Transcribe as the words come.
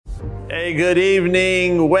Hey, good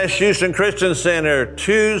evening, West Houston Christian Center,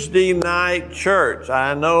 Tuesday night church.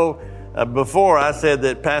 I know before I said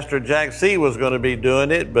that Pastor Jack C. was going to be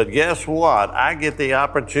doing it, but guess what? I get the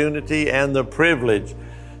opportunity and the privilege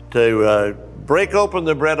to break open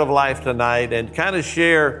the bread of life tonight and kind of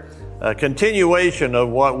share a continuation of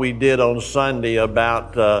what we did on Sunday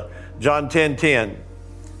about John 10:10.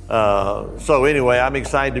 So anyway, I'm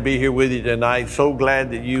excited to be here with you tonight. So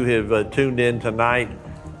glad that you have tuned in tonight.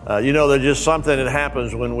 You know, there's just something that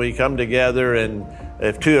happens when we come together, and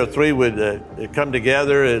if two or three would come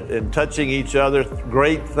together and touching each other,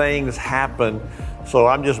 great things happen. So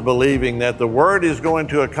I'm just believing that the Word is going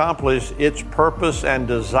to accomplish its purpose and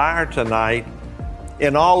desire tonight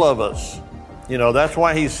in all of us. You know, that's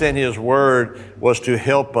why He sent His Word, was to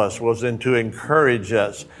help us, was to encourage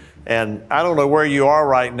us. And I don't know where you are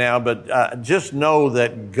right now, but just know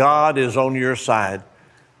that God is on your side.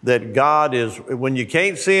 That God is, when you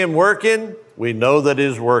can't see Him working, we know that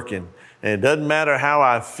He's working. And it doesn't matter how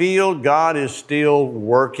I feel, God is still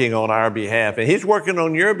working on our behalf. And He's working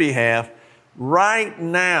on your behalf right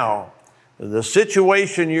now. The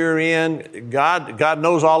situation you're in, God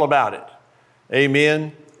knows all about it.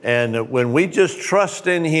 Amen. And when we just trust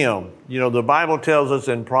in Him, you know, the Bible tells us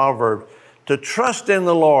in Proverbs to trust in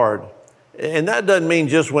the Lord. And that doesn't mean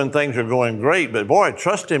just when things are going great, but boy,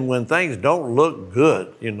 trust Him when things don't look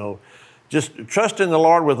good, you know. Just trust in the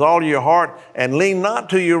Lord with all your heart and lean not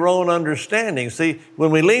to your own understanding. See,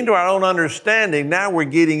 when we lean to our own understanding, now we're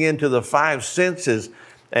getting into the five senses.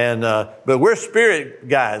 And but we're spirit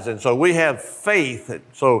guys, and so we have faith.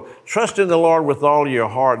 So trust in the Lord with all your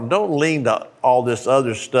heart and don't lean to all this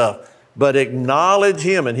other stuff. But acknowledge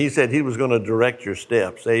Him, and He said He was going to direct your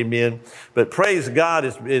steps. Amen. But praise God,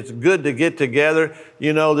 it's good to get together.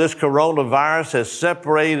 You know, this coronavirus has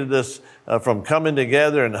separated us from coming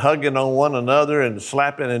together and hugging on one another and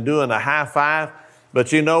slapping and doing a high five.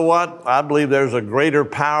 But you know what? I believe there's a greater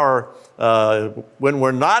power when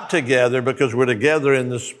we're not together, because we're together in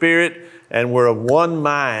the Spirit and we're of one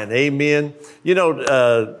mind. Amen. You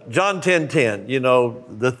know, John 10:10, you know,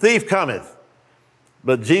 the thief cometh.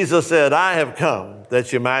 But Jesus said, I have come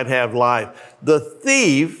that you might have life. The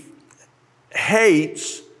thief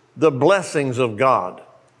hates the blessings of God.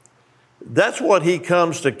 That's what he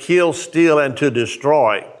comes to kill, steal, and to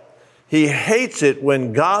destroy. He hates it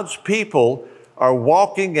when God's people are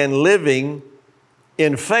walking and living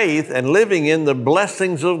in faith and living in the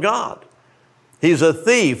blessings of God. He's a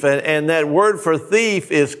thief, and that word for thief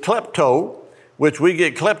is klepto, which we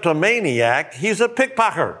get kleptomaniac. He's a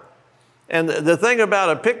pickpocket. And the thing about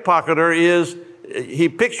a pickpocketer is he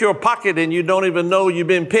picks your pocket and you don't even know you've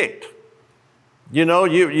been picked. You know,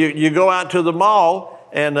 you go out to the mall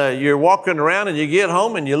and you're walking around and you get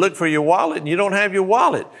home and you look for your wallet and you don't have your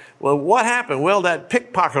wallet. Well, what happened? Well, that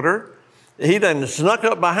pickpocketer, he done snuck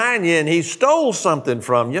up behind you and he stole something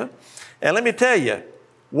from you. And let me tell you,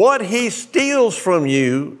 what he steals from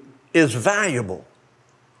you is valuable.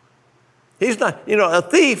 He's not, you know, a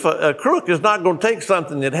thief, a crook is not going to take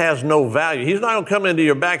something that has no value. He's not going to come into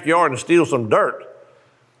your backyard and steal some dirt.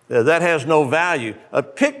 That has no value. A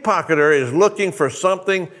pickpocketer is looking for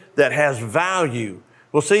something that has value.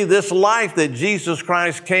 Well, see, this life that Jesus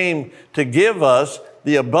Christ came to give us,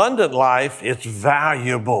 the abundant life, it's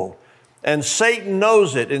valuable. And Satan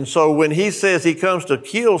knows it. And so when he says he comes to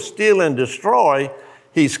kill, steal, and destroy,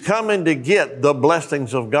 he's coming to get the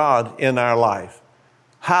blessings of God in our life.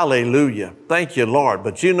 Hallelujah. Thank you, Lord.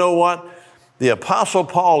 But you know what? The Apostle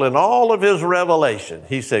Paul, in all of his revelation,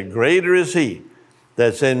 he said, greater is He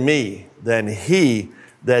that's in me than he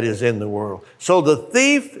that is in the world. So the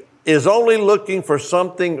thief is only looking for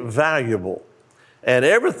something valuable. And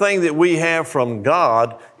everything that we have from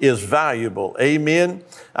God is valuable. Amen.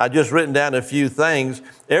 I just written down a few things.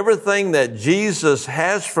 Everything that Jesus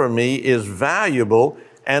has for me is valuable,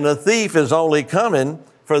 and a thief is only coming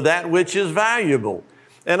for that which is valuable.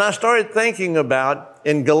 And I started thinking about,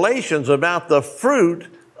 in Galatians, about the fruit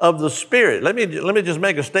of the Spirit. Let me just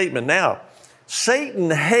make a statement now.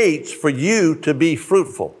 Satan hates for you to be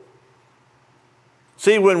fruitful.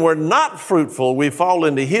 See, when we're not fruitful, we fall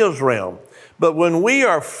into his realm. But when we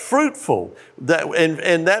are fruitful,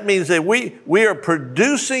 and that means that we are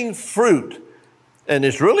producing fruit. And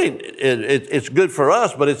it's really, it's good for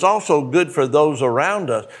us, but it's also good for those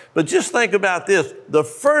around us. But just think about this. The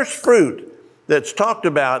first fruit that's talked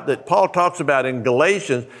about, that Paul talks about in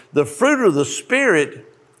Galatians, the fruit of the Spirit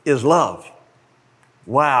is love.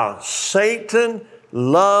 Wow, Satan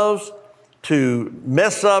loves to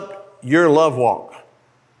mess up your love walk.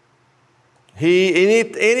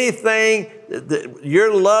 Anything,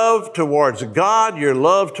 your love towards God, your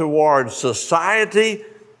love towards society,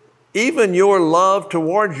 Even your love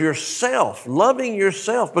towards yourself, loving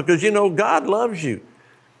yourself, because you know God loves you.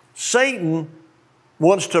 Satan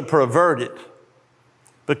wants to pervert it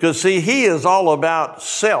because, see, he is all about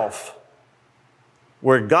self,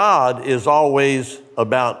 where God is always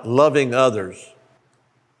about loving others.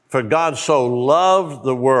 For God so loved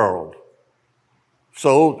the world.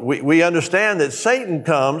 So we understand that Satan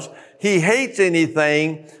comes, he hates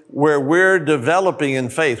anything where we're developing in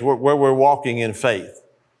faith, where we're walking in faith.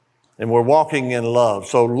 And we're walking in love.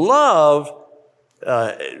 So love,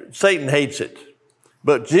 Satan hates it.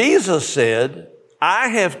 But Jesus said, I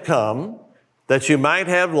have come that you might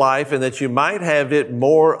have life and that you might have it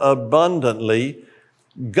more abundantly.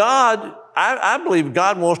 God, I believe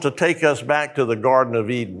God wants to take us back to the Garden of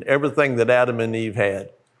Eden, everything that Adam and Eve had.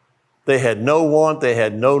 They had no want, they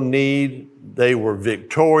had no need, they were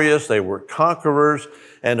victorious, they were conquerors,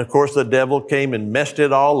 and of course the devil came and messed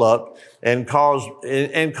it all up and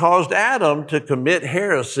caused Adam to commit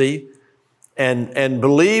heresy and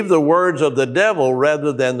believe the words of the devil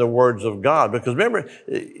rather than the words of God. Because remember,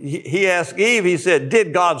 he asked Eve, he said,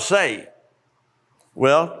 did God say?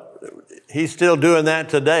 Well, he's still doing that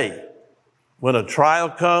today. When a trial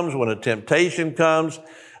comes, when a temptation comes,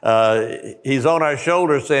 he's on our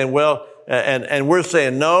shoulders saying, well, and we're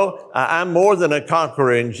saying, no, I'm more than a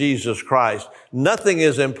conqueror in Jesus Christ. Nothing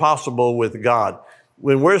is impossible with God.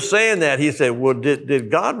 When we're saying that, he said, well,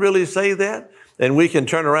 did God really say that? And we can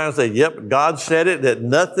turn around and say, yep, God said it, that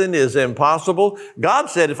nothing is impossible. God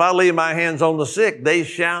said, if I lay my hands on the sick, they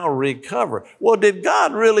shall recover. Well, did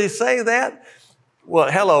God really say that?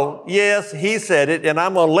 Well, hello, yes, he said it, and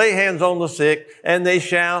I'm going to lay hands on the sick, and they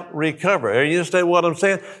shall recover. Are you understand what I'm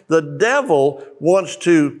saying? The devil wants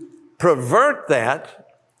to pervert that.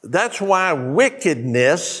 That's why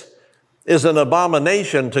wickedness is an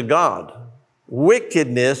abomination to God.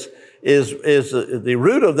 Wickedness is the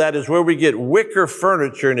root of that is where we get wicker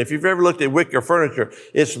furniture. And if you've ever looked at wicker furniture,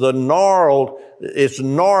 it's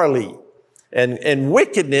gnarly. And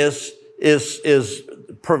wickedness is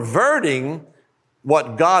perverting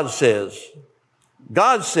what God says.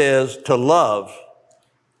 God says to love.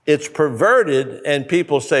 It's perverted, and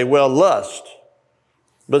people say, well, lust.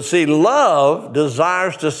 But see, love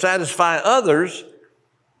desires to satisfy others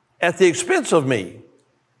at the expense of me,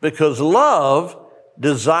 because love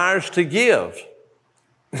desires to give.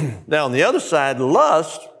 Now, on the other side,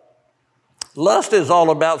 lust is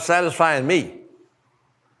all about satisfying me.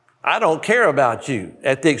 I don't care about you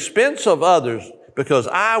at the expense of others because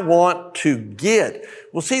I want to get.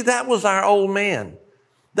 Well, see, that was our old man.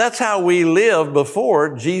 That's how we lived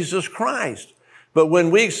before Jesus Christ. But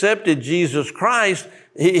when we accepted Jesus Christ,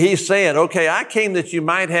 he's saying, okay, I came that you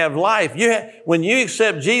might have life. When you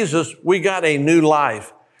accept Jesus, we got a new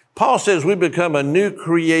life. Paul says we become a new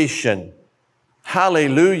creation.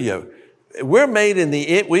 Hallelujah. We're made in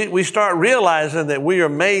we start realizing that we are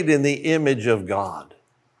made in the image of God.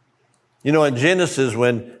 You know, in Genesis,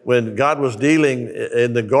 when God was dealing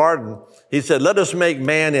in the garden, he said, let us make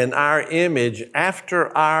man in our image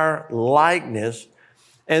after our likeness.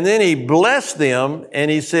 And then he blessed them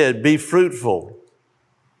and he said, be fruitful,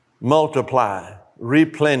 multiply,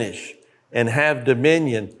 replenish, and have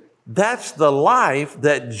dominion. That's the life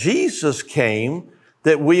that Jesus came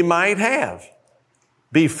that we might have.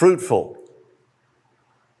 Be fruitful,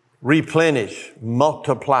 replenish,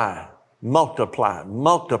 multiply, multiply,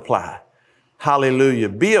 multiply. Hallelujah.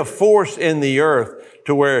 Be a force in the earth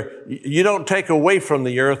to where you don't take away from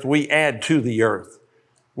the earth, we add to the earth.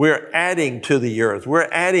 We're adding to the earth. We're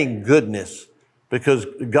adding goodness because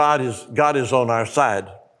God is on our side.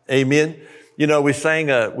 Amen. You know, we sang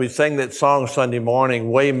that song Sunday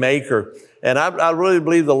morning, Waymaker, and I really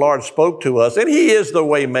believe the Lord spoke to us, and He is the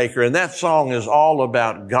Waymaker, and that song is all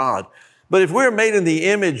about God. But if we're made in the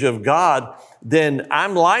image of God, then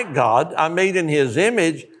I'm like God. I'm made in His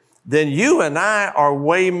image. Then you and I are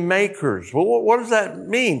way makers. Well, what does that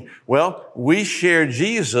mean? Well, we share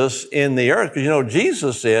Jesus in the earth. Because, you know,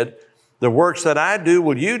 Jesus said, the works that I do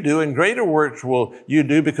will you do, and greater works will you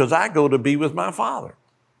do because I go to be with my Father.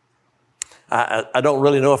 I don't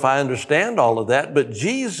really know if I understand all of that, but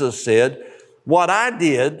Jesus said, what I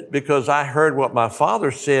did, because I heard what my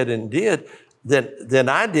Father said and did, then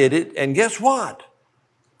I did it. And guess what?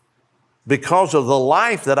 Because of the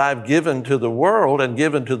life that I've given to the world and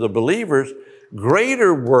given to the believers,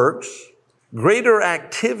 greater works, greater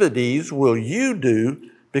activities will you do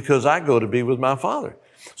because I go to be with my Father.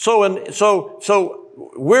 So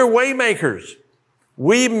we're way makers.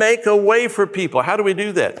 We make a way for people. How do we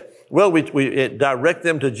do that? Well, we direct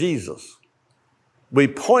them to Jesus. We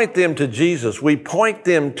point them to Jesus. We point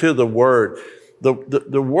them to the Word.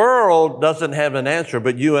 The world doesn't have an answer,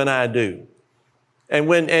 but you and I do. And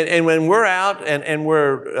when we're out and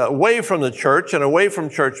we're away from the church and away from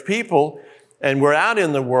church people, and we're out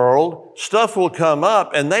in the world, stuff will come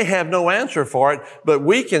up and they have no answer for it, but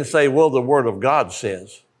we can say, well, the Word of God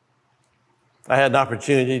says. I had an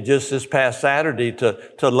opportunity just this past Saturday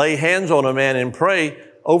to lay hands on a man and pray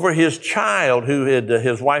over his child who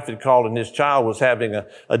his wife had called, and his child was having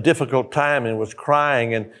a difficult time and was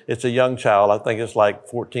crying, and it's a young child. I think it's like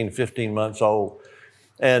 14, 15 months old.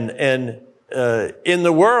 And in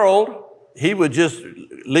the world, he would just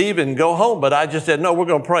leave and go home, but I just said, no, we're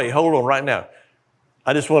going to pray. Hold on right now.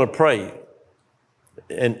 I just want to pray.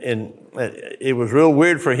 And it was real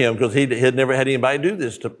weird for him because he had never had anybody do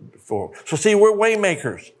this before. So see, we're way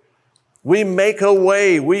makers. We make a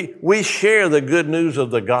way. We share the good news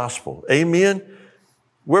of the gospel. Amen.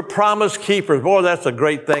 We're promise keepers. Boy, that's a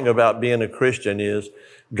great thing about being a Christian is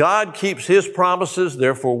God keeps His promises,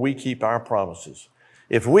 therefore we keep our promises.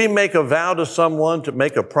 If we make a vow to someone to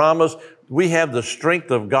make a promise, we have the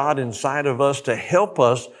strength of God inside of us to help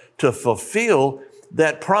us to fulfill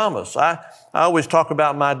that promise. I always talk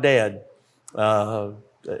about my dad. I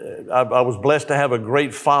was blessed to have a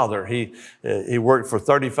great father. He worked for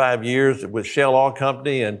 35 years with Shell Oil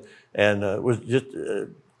Company and was just,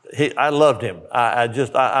 I loved him.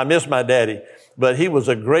 I miss my daddy, but he was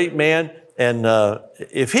a great man. And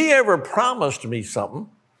if he ever promised me something,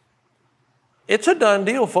 it's a done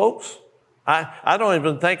deal, folks. I don't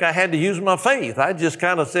even think I had to use my faith. I just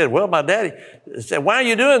kind of said, well, my daddy said, why are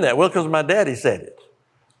you doing that? Well, because my daddy said it.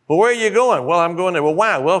 Well, where are you going? Well, I'm going there. Well,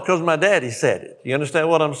 why? Well, because my daddy said it. You understand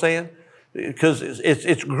what I'm saying? Because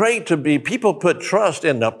it's great to be, people put trust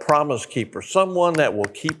in the promise keeper, someone that will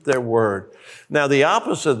keep their word. Now, the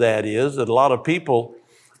opposite of that is that a lot of people,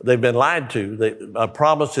 they've been lied to. A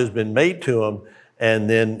promise has been made to them, and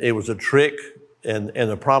then it was a trick, and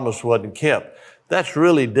the promise wasn't kept. That's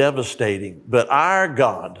really devastating. But our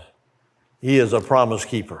God, He is a promise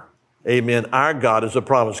keeper. Amen. Our God is a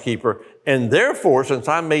promise keeper. And therefore, since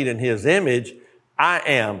I'm made in His image, I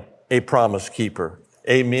am a promise keeper.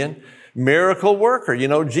 Amen. Miracle worker. You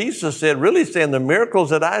know, Jesus said, really saying the miracles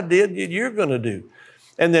that I did, you're going to do.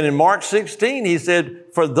 And then in Mark 16, He said,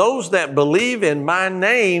 for those that believe in my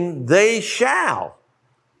name, they shall.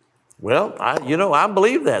 Well, I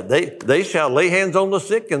believe that. They shall lay hands on the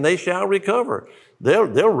sick and they shall recover. They'll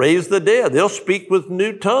raise the dead. They'll speak with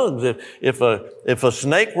new tongues. If a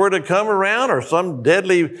snake were to come around or some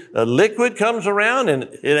deadly liquid comes around, and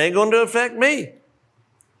it ain't going to affect me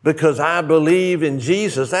because I believe in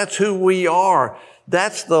Jesus. That's who we are.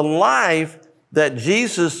 That's the life that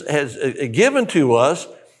Jesus has given to us,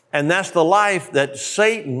 and that's the life that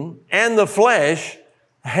Satan and the flesh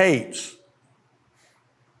hates.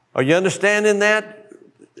 Are you understanding that?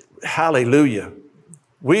 Hallelujah.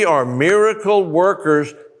 We are miracle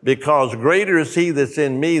workers because greater is He that's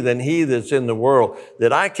in me than he that's in the world,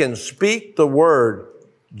 that I can speak the word,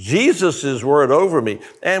 Jesus' word over me.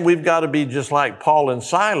 And we've got to be just like Paul and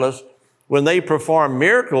Silas. When they performed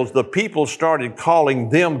miracles, the people started calling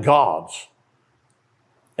them gods.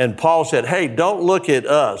 And Paul said, hey, don't look at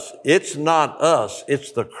us. It's not us.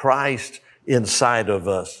 It's the Christ inside of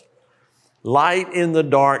us. Light in the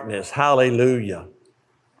darkness. Hallelujah.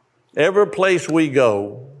 Every place we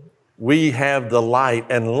go, we have the light,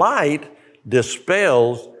 and light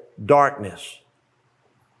dispels darkness.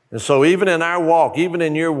 And so even in our walk, even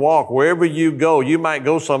in your walk, wherever you go, you might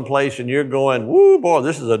go someplace and you're going, woo, boy,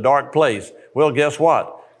 this is a dark place. Well, guess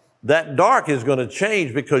what? That dark is going to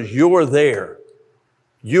change because you're there.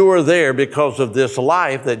 You are there because of this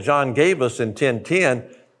life that John gave us in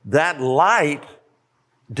 10:10. That light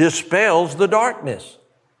dispels the darkness.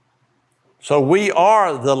 So we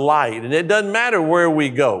are the light, and it doesn't matter where we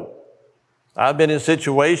go. I've been in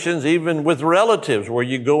situations, even with relatives, where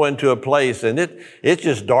you go into a place and it's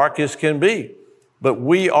just dark as can be. But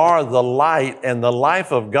we are the light, and the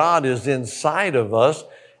life of God is inside of us.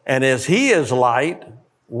 And as He is light,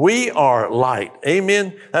 we are light.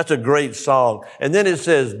 Amen. That's a great song. And then it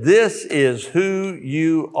says, this is who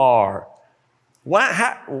you are.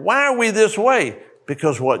 Why are we this way?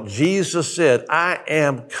 Because what Jesus said, I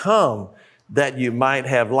am come that you might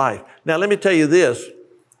have life. Now, let me tell you this.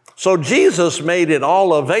 So Jesus made it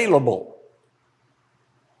all available.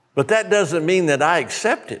 But that doesn't mean that I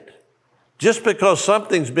accept it. Just because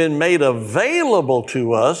something's been made available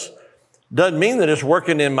to us doesn't mean that it's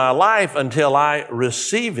working in my life until I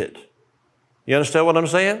receive it. You understand what I'm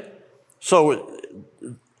saying? So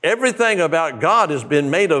everything about God has been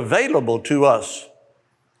made available to us.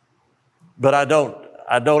 But I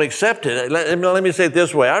don't accept it. Let me say it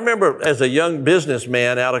this way. I remember as a young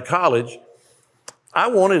businessman out of college, I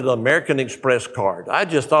wanted an American Express card. I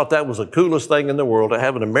just thought that was the coolest thing in the world to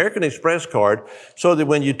have an American Express card so that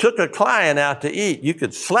when you took a client out to eat, you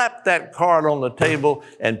could slap that card on the table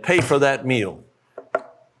and pay for that meal.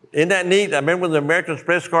 Isn't that neat? I remember when the American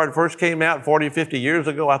Express card first came out 40, 50 years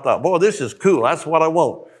ago, I thought, boy, this is cool. That's what I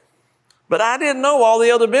want. But I didn't know all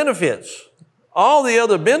the other benefits. All the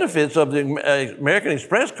other benefits of the American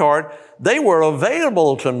Express card, they were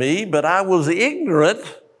available to me, but I was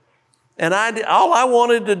ignorant. And all I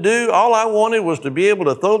wanted was to be able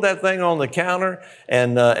to throw that thing on the counter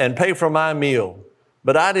and pay for my meal.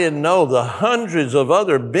 But I didn't know the hundreds of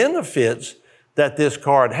other benefits that this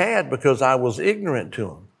card had because I was ignorant to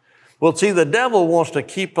them. Well, see, the devil wants to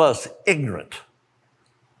keep us ignorant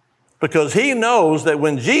because he knows that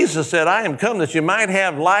when Jesus said, I am come that you might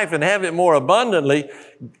have life and have it more abundantly,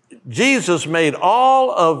 Jesus made all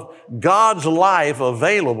of God's life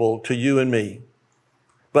available to you and me.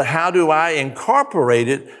 But how do I incorporate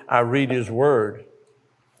it? I read His Word.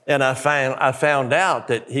 And I found out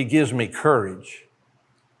that He gives me courage.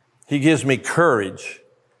 He gives me courage.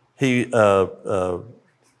 He gives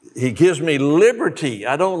me liberty.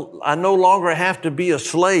 I no longer have to be a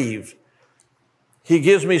slave. He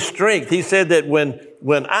gives me strength. He said that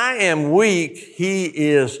when I am weak, He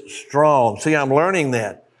is strong. See, I'm learning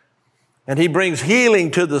that. And He brings healing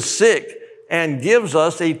to the sick and gives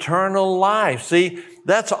us eternal life. See,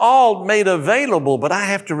 that's all made available, but I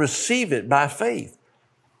have to receive it by faith.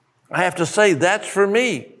 I have to say, that's for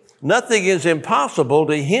me. Nothing is impossible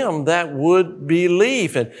to him that would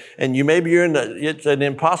believe. And it's an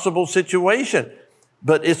impossible situation,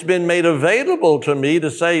 but it's been made available to me to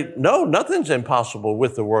say, no, nothing's impossible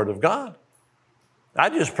with the Word of God. I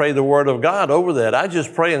just pray the Word of God over that. I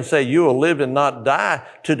just pray and say, you will live and not die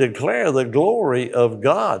to declare the glory of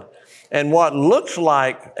God. And what looks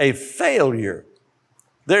like a failure,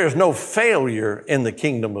 there is no failure in the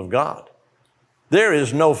kingdom of God. There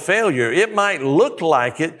is no failure. It might look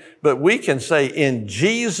like it, but we can say in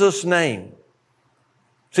Jesus' name.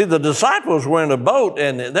 See, the disciples were in a boat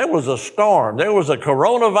and there was a storm. There was a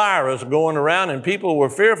coronavirus going around and people were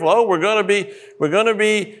fearful. Oh, we're going to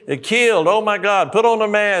be killed. Oh my God, put on a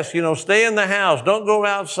mask, stay in the house. Don't go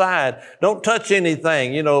outside. Don't touch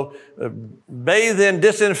anything, bathe in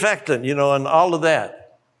disinfectant, and all of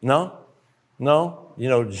that. No.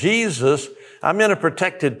 Jesus, I'm in a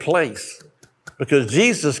protected place because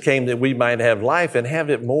Jesus came that we might have life and have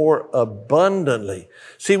it more abundantly.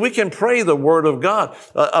 See, we can pray the Word of God,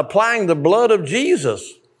 applying the blood of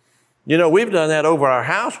Jesus. We've done that over our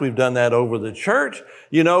house. We've done that over the church.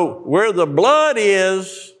 Where the blood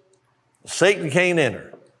is, Satan can't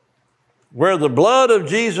enter. Where the blood of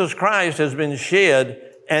Jesus Christ has been shed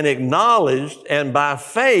and acknowledged, and by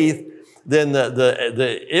faith, then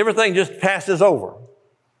everything just passes over.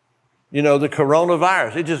 The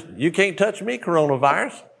coronavirus, you can't touch me,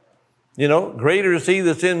 coronavirus. Greater is He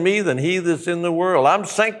that's in me than he that's in the world. I'm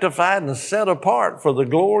sanctified and set apart for the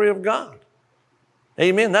glory of God.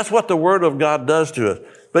 Amen. That's what the Word of God does to us.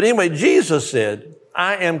 But anyway, Jesus said,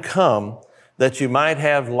 I am come that you might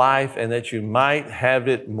have life and that you might have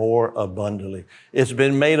it more abundantly. It's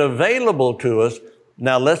been made available to us.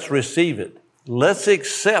 Now let's receive it. Let's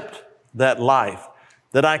accept that life,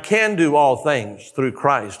 that I can do all things through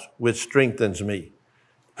Christ, which strengthens me.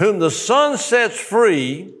 Whom the Son sets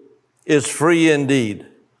free is free indeed.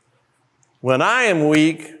 When I am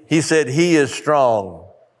weak, He said, He is strong.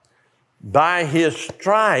 By His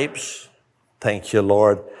stripes, thank you,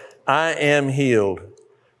 Lord, I am healed.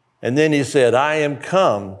 And then He said, I am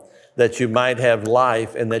come that you might have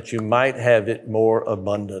life and that you might have it more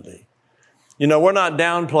abundantly. We're not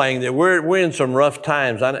downplaying that. We're in some rough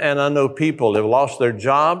times. And I know people have lost their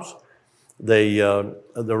jobs. The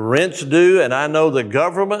rent's due. And I know the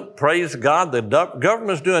government, praise God, the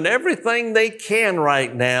government's doing everything they can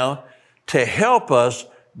right now to help us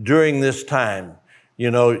during this time.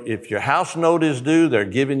 If your house note is due, they're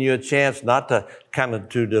giving you a chance not to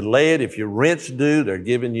to delay it. If your rent's due, they're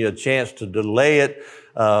giving you a chance to delay it.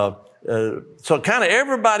 So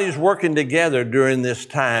everybody's working together during this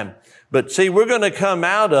time. But see, we're going to come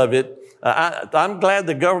out of it. I'm glad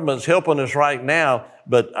the government's helping us right now,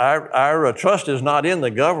 but our trust is not in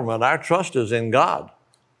the government. Our trust is in God,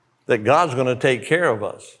 that God's going to take care of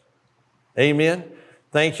us. Amen.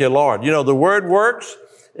 Thank you, Lord. The Word works.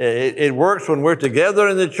 It works when we're together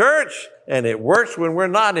in the church, and it works when we're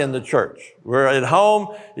not in the church. We're at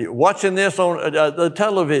home watching this on the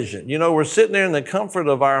television. We're sitting there in the comfort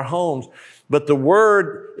of our homes, but the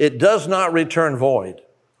Word, it does not return void.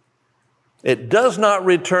 It does not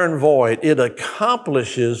return void. It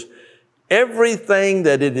accomplishes everything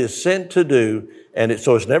that it is sent to do, and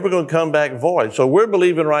so it's never going to come back void. So we're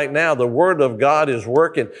believing right now the Word of God is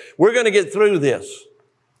working. We're going to get through this.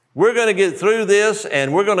 We're going to get through this,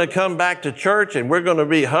 and we're going to come back to church, and we're going to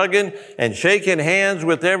be hugging and shaking hands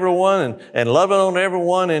with everyone and loving on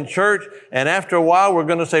everyone in church. And after a while, we're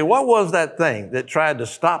going to say, what was that thing that tried to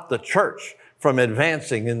stop the church from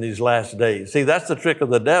advancing in these last days? See, that's the trick of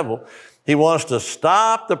the devil. He wants to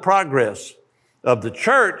stop the progress of the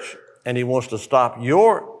church, and he wants to stop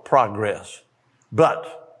your progress.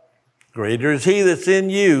 But greater is he that's in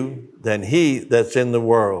you than he that's in the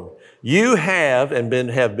world. You have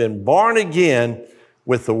been born again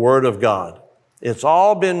with the Word of God. It's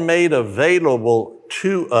all been made available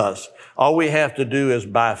to us. All we have to do is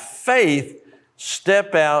by faith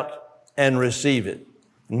step out and receive it.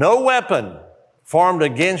 No weapon formed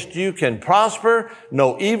against you can prosper.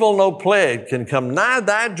 No evil, no plague can come nigh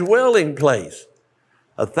thy dwelling place.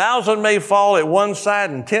 1,000 may fall at one side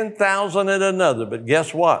and 10,000 at another. But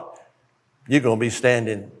guess what? You're going to be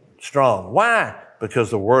standing strong. Why?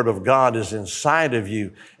 Because the Word of God is inside of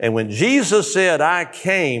you. And when Jesus said, I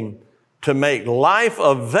came to make life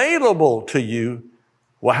available to you,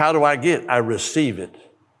 well, how do I get it? I receive it.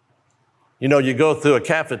 You know, you go through a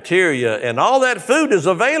cafeteria and all that food is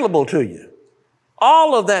available to you.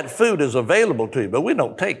 All of that food is available to you, but we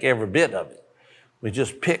don't take every bit of it. We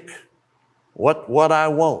just pick what I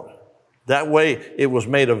want. That way it was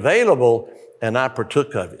made available and I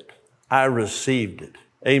partook of it. I received it.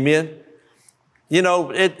 Amen. You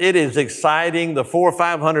know, it is exciting. The 400 or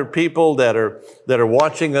 500 people that are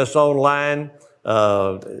watching us online,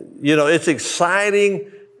 you know, it's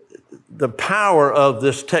exciting the power of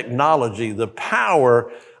this technology, the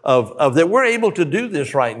power of that we're able to do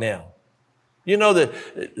this right now. You know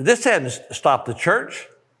that this hadn't stopped the church.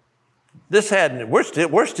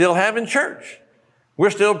 We're still having church. We're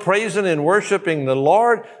still praising and worshiping the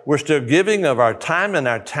Lord. We're still giving of our time and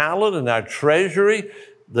our talent and our treasury.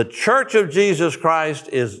 The church of Jesus Christ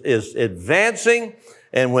is advancing.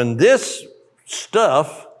 And when this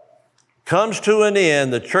stuff comes to an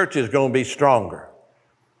end, the church is going to be stronger.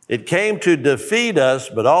 It came to defeat us,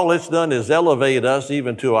 but all it's done is elevate us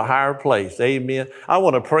even to a higher place. Amen. I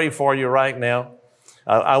want to pray for you right now.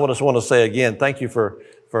 I just want to say again, thank you for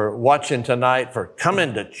watching tonight, for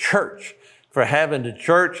coming to church, for having the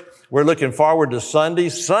church. We're looking forward to Sunday,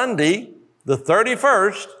 the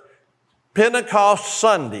 31st, Pentecost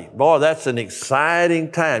Sunday. Boy, that's an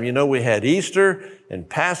exciting time. You know, we had Easter and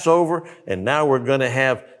Passover, and now we're going to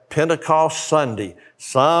have Pentecost Sunday.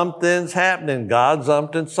 Something's happening. God's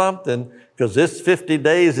up to something, because this 50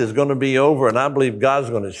 days is going to be over, and I believe God's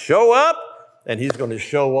going to show up and He's going to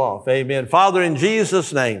show off. Amen. Father, in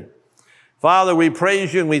Jesus' name, Father, we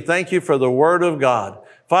praise you and we thank you for the Word of God.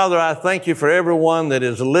 Father, I thank you for everyone that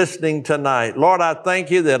is listening tonight. Lord, I thank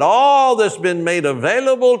you that all that's been made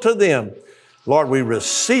available to them, Lord, we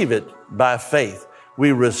receive it by faith.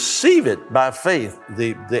 We receive it by faith,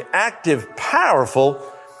 the active, powerful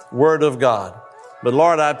Word of God. But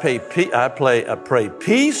Lord, I pray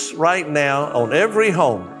peace right now on every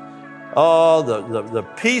home. Oh, the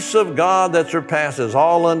peace of God that surpasses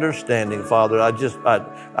all understanding, Father.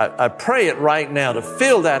 I pray it right now to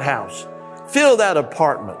fill that house, fill that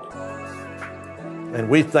apartment. And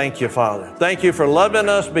we thank you, Father. Thank you for loving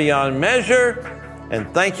us beyond measure. And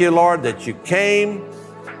thank you, Lord, that you came.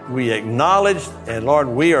 We acknowledge, and Lord,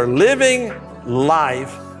 we are living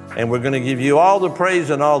life. And we're going to give you all the praise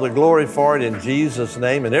and all the glory for it in Jesus'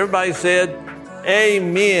 name. And everybody said,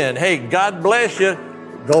 amen. Hey, God bless you.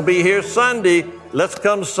 Gonna be here Sunday. Let's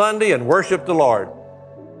come Sunday and worship the Lord.